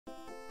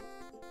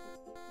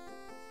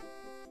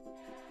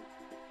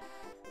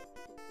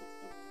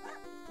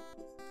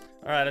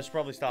Alright, I should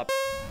probably stop.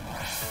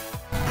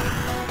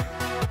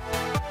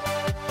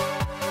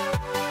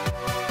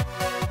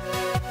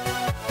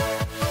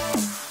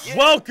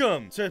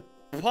 Welcome to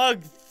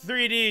Pug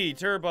 3D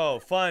Turbo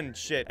fun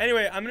shit.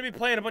 Anyway, I'm gonna be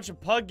playing a bunch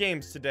of Pug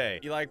games today.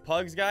 You like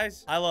Pugs,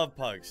 guys? I love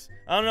Pugs.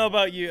 I don't know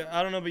about you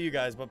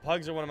guys, but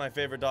Pugs are one of my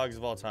favorite dogs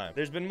of all time.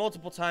 There's been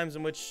multiple times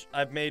in which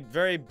I've made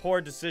very poor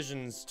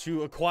decisions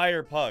to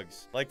acquire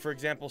Pugs. Like, for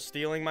example,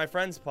 stealing my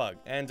friend's Pug.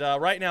 And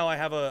right now I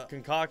have a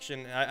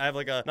concoction. I have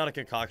like not a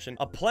concoction,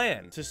 a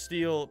plan to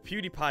steal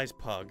PewDiePie's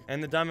Pug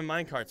and the Diamond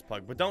Minecart's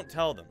Pug, but don't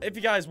tell them. If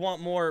you guys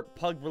want more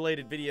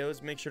Pug-related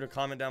videos, make sure to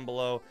comment down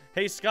below.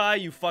 Hey, Sky,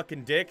 you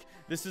fucking dick.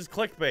 This is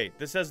clickbait.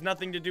 This has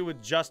nothing to do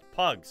with just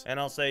Pugs. And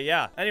I'll say,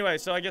 yeah. Anyway,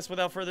 so I guess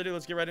without further ado,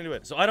 let's get right into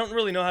it. So I don't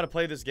really know how to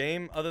play this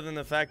game other than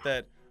the fact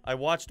that I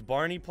watched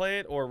Barney play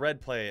it or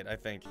Red play it, I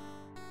think.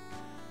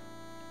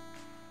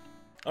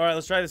 All right,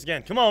 let's try this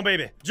again. Come on,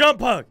 baby. Jump,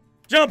 Pug.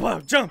 Jump,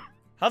 Pug. Jump.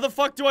 How the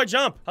fuck do I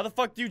jump? How the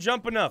fuck do you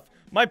jump enough?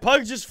 My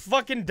Pug just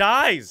fucking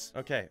dies.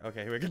 Okay,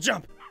 here we go.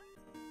 Jump.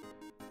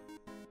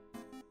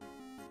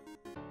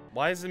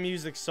 Why is the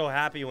music so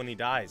happy when he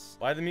dies?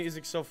 Why is the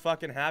music so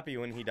fucking happy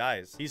when he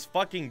dies? He's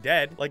fucking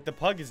dead. Like, the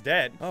Pug is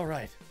dead. All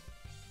right.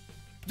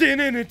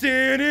 Super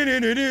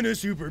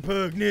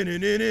Pug.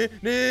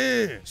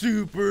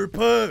 Super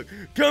Pug.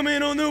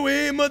 Coming on the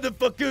way,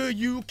 motherfucker.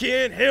 You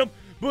can't help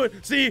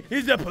but see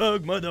he's a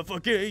Pug,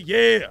 motherfucker.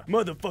 Yeah.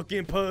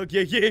 Motherfucking Pug.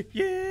 Yeah.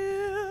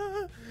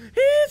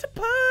 He's a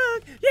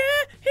Pug.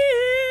 Yeah, he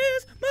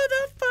is.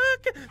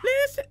 Motherfucker.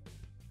 Listen.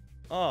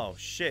 Oh,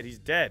 shit, he's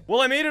dead.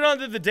 Well, I made it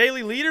onto the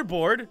daily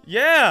leaderboard.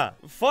 Yeah.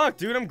 Fuck,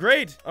 dude, I'm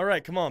great. All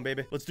right, come on,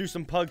 baby. Let's do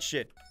some Pug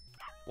shit.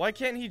 Why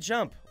can't he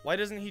jump? Why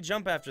doesn't he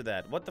jump after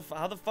that? What the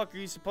how the fuck are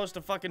you supposed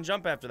to fucking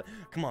jump after that?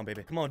 Come on,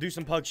 baby. Come on, do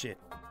some Pug shit.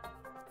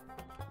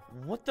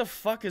 What the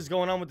fuck is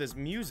going on with this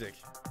music?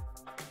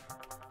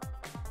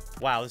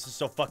 Wow, this is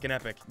so fucking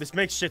epic. This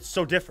makes shit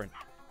so different.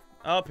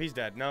 Oh, he's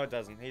dead. No, it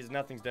doesn't.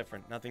 Nothing's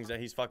different.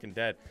 He's fucking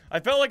dead.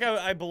 I felt like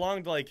I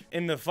belonged, like,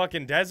 in the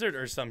fucking desert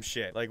or some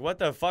shit. Like, what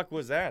the fuck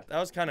was that? That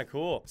was kind of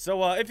cool.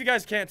 So, if you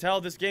guys can't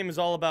tell, this game is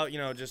all about, you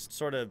know, just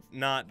sort of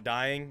not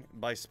dying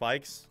by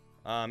spikes.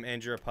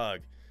 And you're a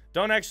Pug.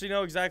 Don't actually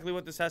know exactly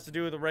what this has to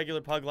do with a regular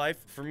Pug life.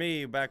 For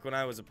me, back when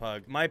I was a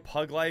Pug, my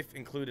Pug life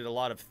included a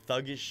lot of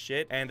thuggish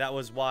shit, and that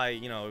was why,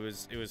 you know,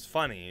 it was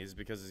funny, is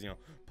because, you know,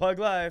 Pug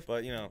life,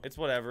 but, you know, it's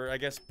whatever. I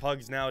guess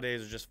Pugs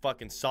nowadays are just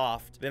fucking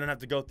soft. They don't have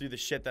to go through the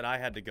shit that I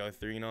had to go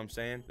through, you know what I'm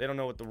saying? They don't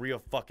know what the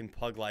real fucking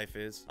Pug life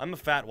is. I'm a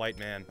fat white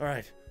man. All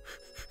right.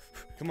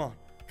 Come on,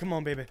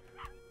 baby.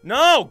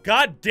 No,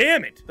 god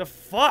damn it. The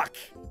fuck?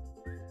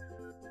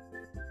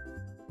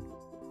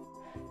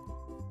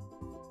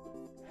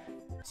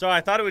 So I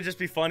thought it would just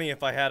be funny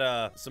if I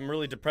had some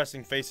really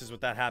depressing faces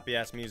with that happy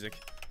ass music.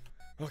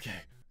 Okay,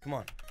 come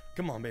on,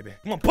 baby.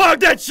 Come on, Pug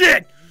that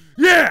shit!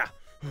 Yeah!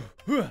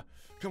 Come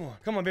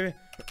on, baby.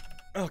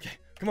 Okay,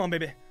 come on,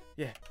 baby.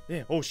 Yeah.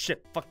 Oh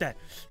shit, fuck that.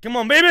 Come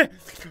on, baby!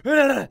 Do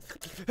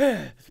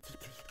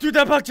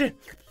that Pug shit!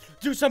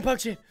 Do some Pug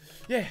shit!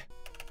 Yeah.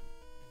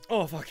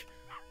 Oh, fuck.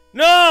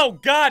 No!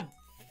 God!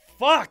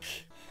 Fuck!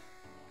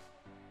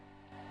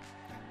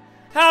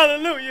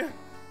 Hallelujah!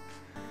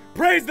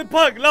 Praise the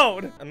Pug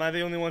Lord! Am I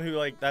the only one who,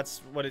 like,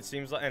 that's what it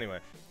seems like? Anyway,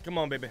 come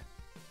on, baby.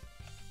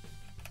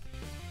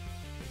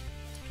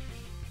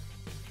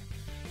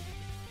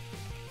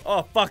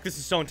 Oh, fuck, this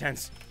is so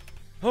intense.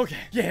 Okay,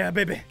 yeah,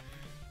 baby.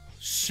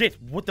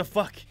 Shit, what the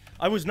fuck?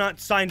 I was not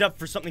signed up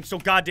for something so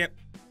goddamn...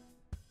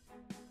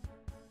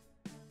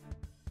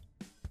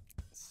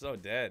 So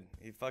dead.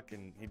 He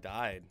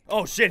died.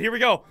 Oh, shit, here we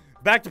go.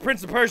 Back to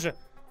Prince of Persia.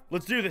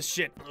 Let's do this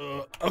shit.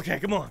 Okay,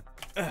 come on.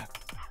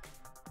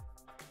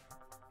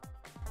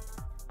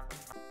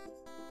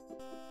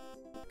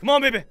 Come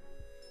on, baby.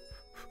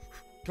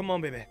 Come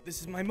on, baby.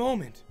 This is my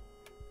moment.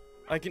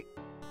 I can...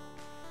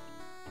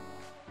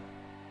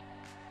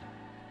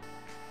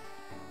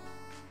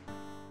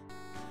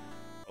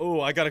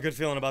 Oh, I got a good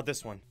feeling about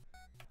this one.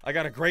 I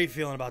got a great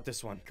feeling about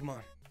this one. Come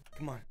on.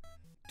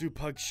 Do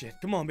Pug shit.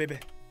 Come on, baby.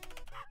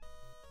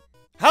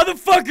 How the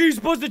fuck are you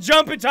supposed to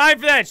jump in time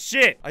for that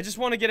shit? I just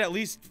want to get at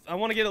least... I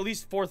want to get at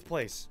least 4th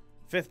place.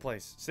 5th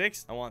place.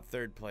 6th? I want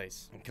 3rd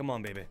place. Come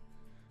on, baby.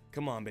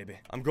 Come on, baby.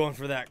 I'm going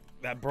for that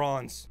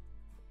bronze.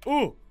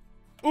 Ooh.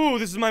 Ooh,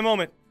 this is my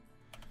moment.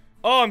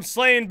 Oh, I'm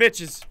slaying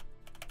bitches.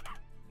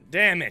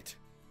 Damn it.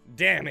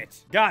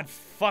 God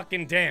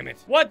fucking damn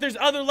it. What? There's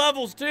other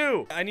levels,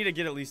 too. I need to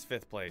get at least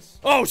 5th place.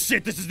 Oh,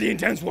 shit. This is the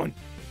intense one.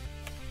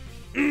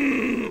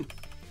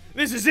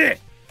 This is it.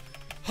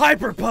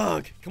 Hyper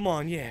Pug. Come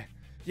on, yeah.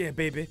 Yeah,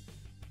 baby.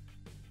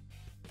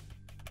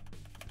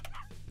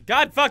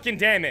 God fucking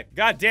damn it.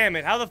 God damn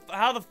it. How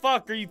the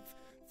fuck are you...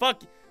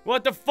 Fuck...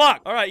 What the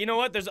fuck? All right, you know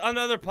what? There's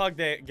another Pug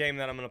game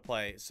that I'm gonna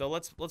play. So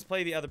let's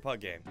play the other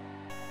Pug game.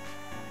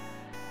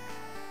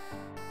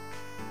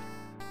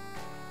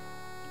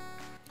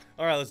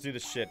 All right, let's do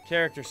this shit.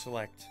 Character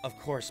select. Of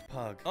course,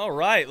 Pug. All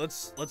right,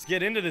 let's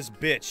get into this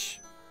bitch.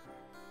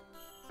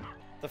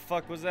 The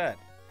fuck was that?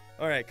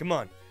 All right, come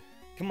on.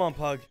 Come on,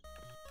 Pug.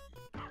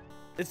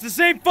 It's the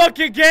same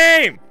fucking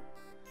game!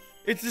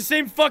 It's the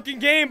same fucking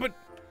game,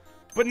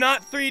 but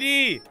not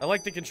 3D. I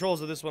like the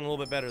controls of this one a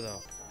little bit better,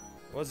 though.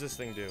 What does this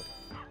thing do?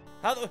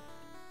 How the...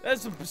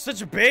 That's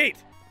such a bait.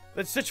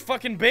 That's such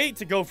fucking bait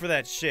to go for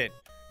that shit.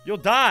 You'll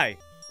die.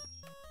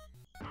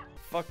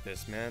 Fuck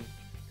this, man.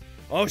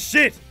 Oh,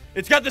 shit!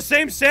 It's got the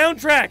same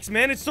soundtracks,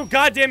 man. It's so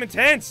goddamn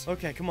intense.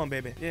 Okay, come on,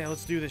 baby. Yeah,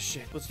 let's do this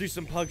shit. Let's do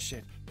some pug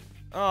shit.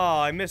 Oh,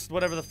 I missed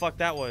whatever the fuck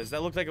that was.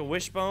 That looked like a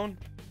wishbone.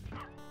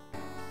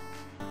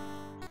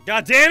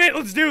 God damn it!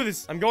 Let's do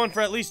this! I'm going for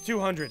at least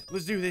 200.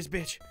 Let's do this,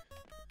 bitch.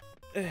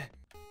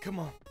 Come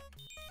on.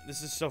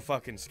 This is so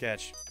fucking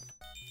sketch.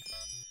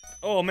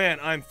 Oh, man,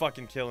 I'm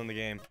fucking killing the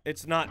game.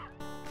 It's not...